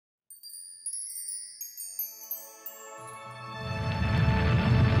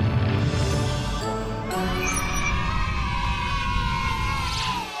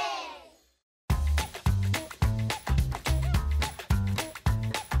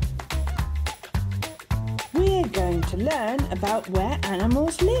going to learn about where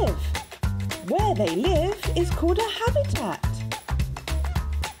animals live. Where they live is called a habitat.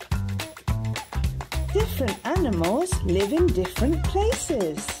 Different animals live in different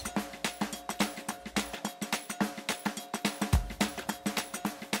places.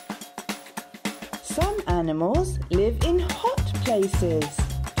 Some animals live in hot places.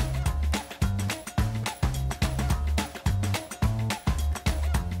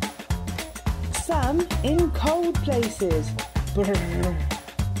 Some in cold places. Brrr.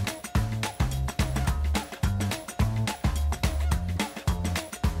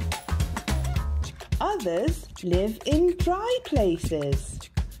 Others live in dry places.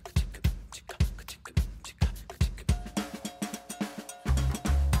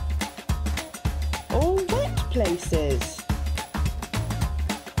 Or wet places.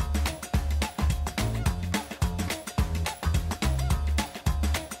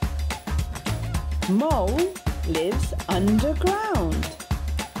 Mole lives underground.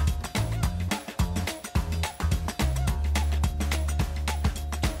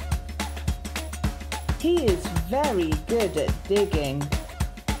 He is very good at digging.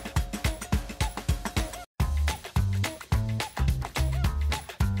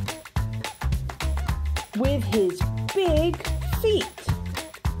 With his big feet.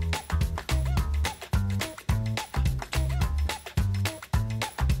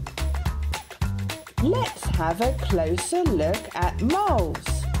 Let's have a closer look at moles.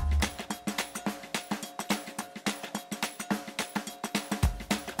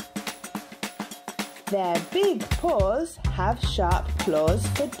 Their big paws have sharp claws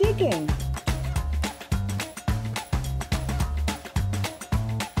for digging.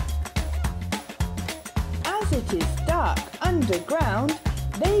 As it is dark underground,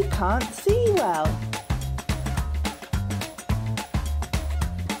 they can't see well.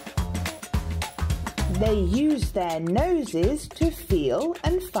 They use their noses to feel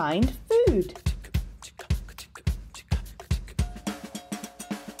and find food.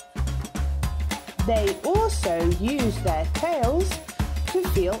 They also use their tails to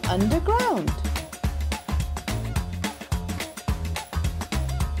feel underground.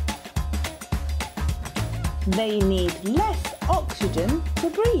 They need less oxygen to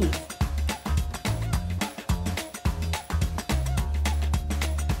breathe.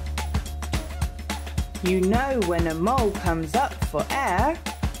 You know when a mole comes up for air,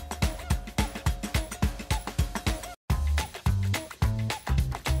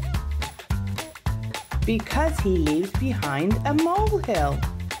 because he leaves behind a molehill.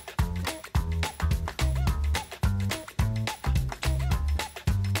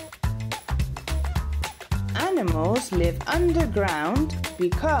 Animals live underground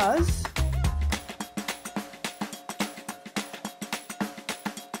because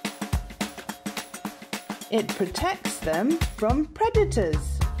it protects them from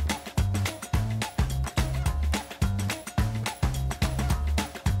predators.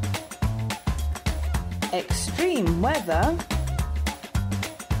 Extreme weather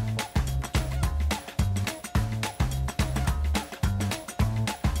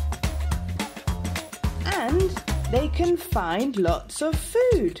and they can find lots of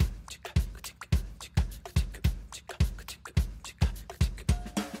food.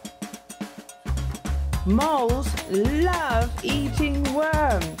 Moles love eating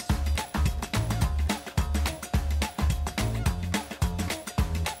worms.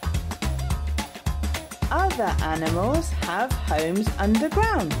 Other animals have homes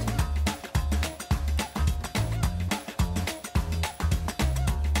underground.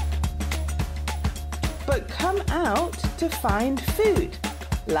 But come out to find food,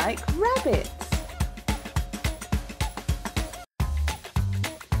 like rabbits.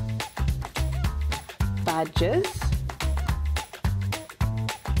 Badgers,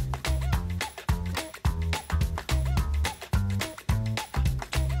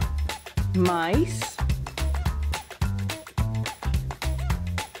 mice,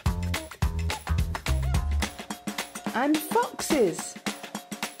 and foxes.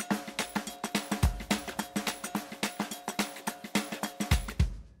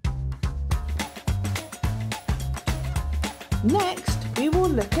 Next, we will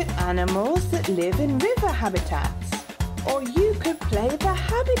look at animals that live in river habitats, or you could play the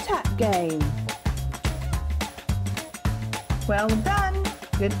habitat game. Well done!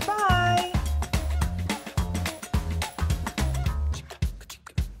 Goodbye!